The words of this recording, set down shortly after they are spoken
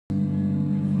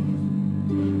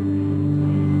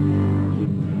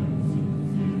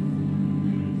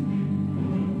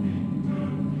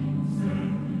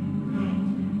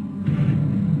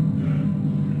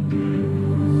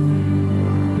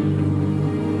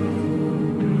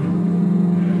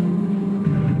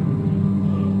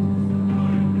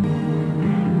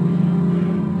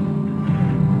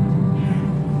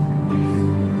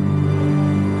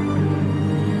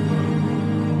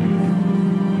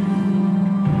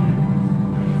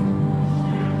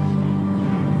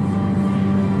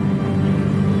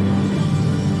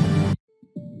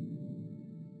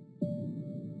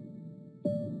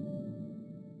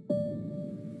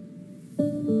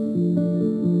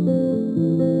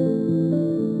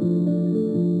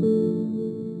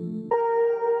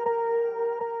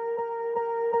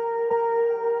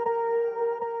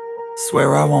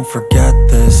Swear I won't forget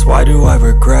this, why do I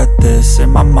regret this? In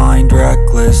my mind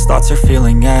reckless, thoughts are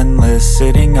feeling endless.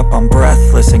 Sitting up I'm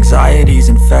breathless, anxiety's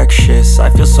infectious. I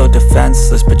feel so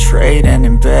defenseless, betrayed and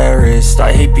embarrassed.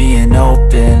 I hate being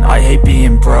open, I hate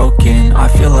being broken. I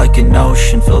feel like an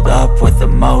ocean filled up with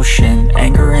emotion.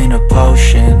 Anger ain't a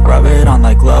potion, rub it on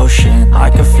like lotion. I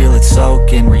can feel it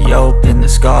soaking, reopen, the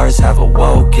scars have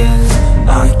awoken.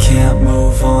 I can't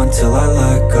move on till I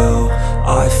let go.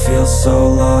 I feel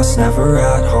so lost, never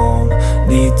at home.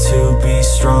 Need to be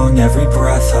strong, every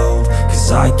breath hold.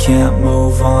 Cause I can't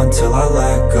move on till I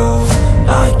let go.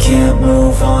 I can't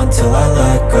move on till I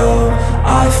let go.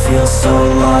 I feel so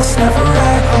lost, never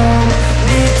at home.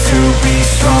 Need to be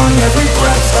strong, every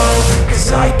breath hold.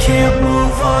 Cause I can't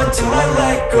move on till I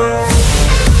let go.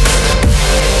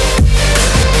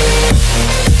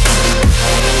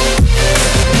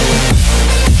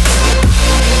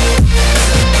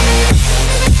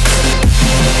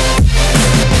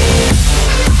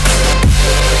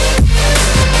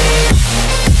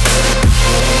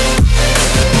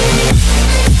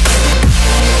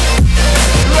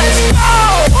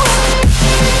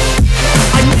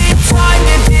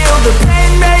 The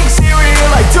pain makes it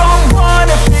real, I don't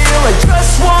wanna feel, I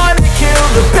just wanna kill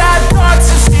the bad thoughts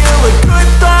and steal a good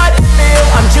thought and feel.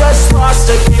 I'm just lost,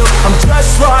 I feel, I'm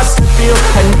just lost, I feel.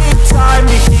 I need time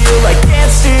to heal, I can't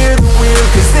steer the wheel.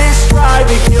 Cause this drive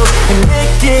it kills, and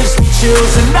it gives me chills.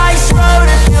 A nice road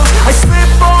it feels, I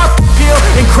slip off and peel,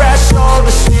 and crash all the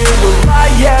steel. Will I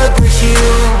ever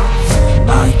heal?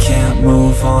 I can't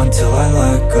move on till I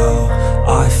let go.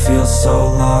 I feel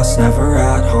so lost, never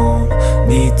at home.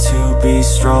 Need to be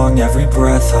strong, every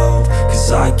breath hold.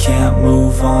 Cause I can't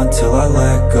move on till I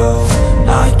let go.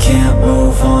 I can't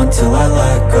move on till I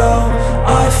let go.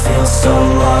 I feel so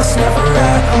lost, never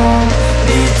at home.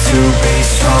 Need to be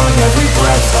strong, every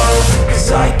breath hold.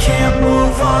 Cause I can't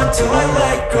move on till I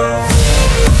let go.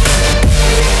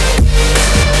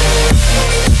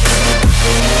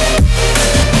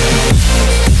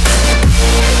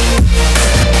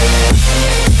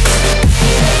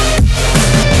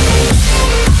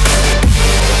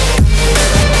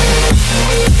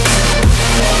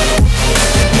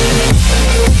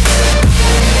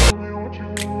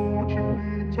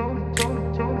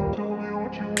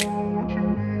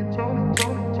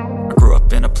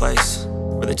 Place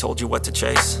where they told you what to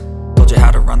chase, told you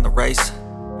how to run the race.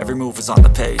 Every move was on the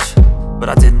page, but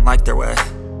I didn't like their way.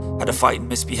 Had to fight and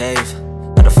misbehave,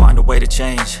 had to find a way to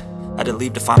change, had to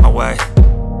leave to find my way.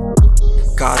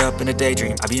 Caught up in a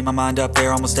daydream, I beat my mind up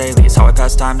there almost daily. It's how I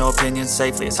pass time, no opinions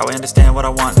safely. It's how I understand what I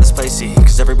want in this place, see.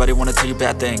 Cause everybody wanna tell you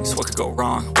bad things, what could go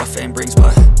wrong, what fame brings.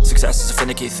 But success is a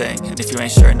finicky thing, and if you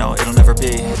ain't sure, no, it'll never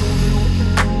be.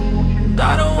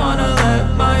 I don't wanna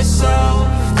let myself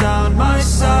down,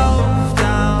 myself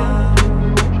down.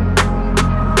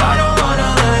 I don't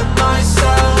wanna let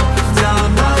myself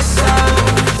down,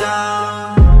 myself down.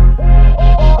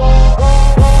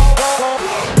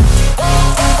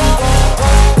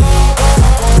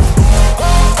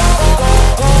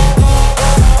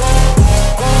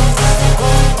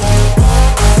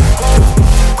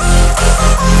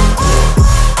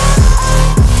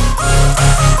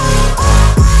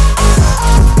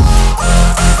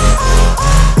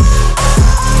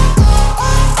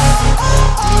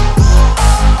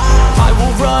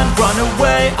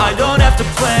 I don't have to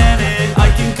plan it,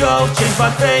 I can go change my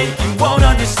fate. You won't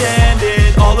understand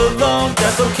it, all alone,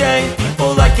 that's okay.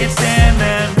 People I can't stand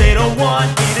them, they don't want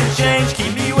me to change.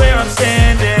 Keep me where I'm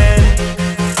standing,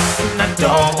 and I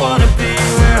don't wanna be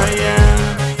where I am.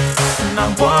 And I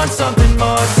want something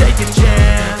more, take a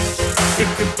chance. It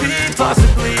could be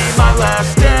possibly my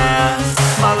last